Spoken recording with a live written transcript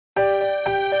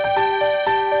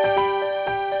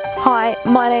Hi,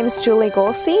 my name is Julie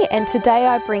Gorsey and today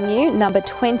I bring you number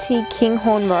 20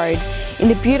 Kinghorn Road in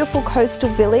the beautiful coastal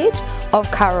village of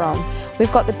Currarong.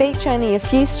 We've got the beach only a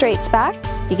few streets back.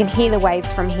 You can hear the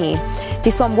waves from here.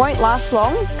 This one won't last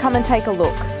long. Come and take a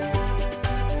look.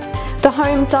 The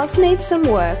home does need some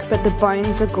work, but the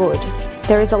bones are good.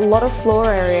 There is a lot of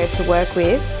floor area to work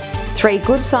with, 3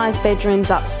 good-sized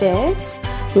bedrooms upstairs,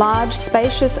 large,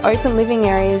 spacious, open living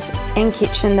areas and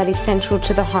kitchen that is central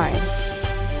to the home.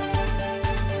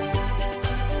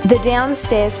 The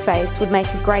downstairs space would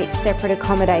make a great separate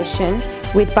accommodation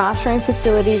with bathroom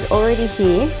facilities already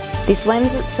here. This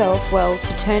lends itself well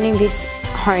to turning this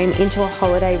home into a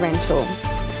holiday rental.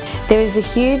 There is a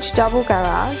huge double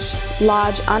garage,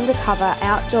 large undercover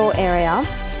outdoor area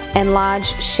and large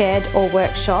shed or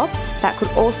workshop that could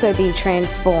also be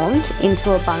transformed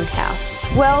into a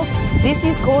bunkhouse. Well, this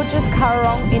is gorgeous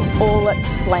Currarong in all its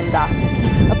splendour.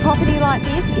 A property like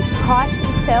this is priced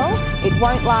to sell. It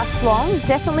won't last long.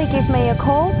 Definitely give me a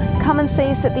call. Come and see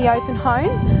us at the open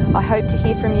home. I hope to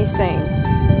hear from you soon.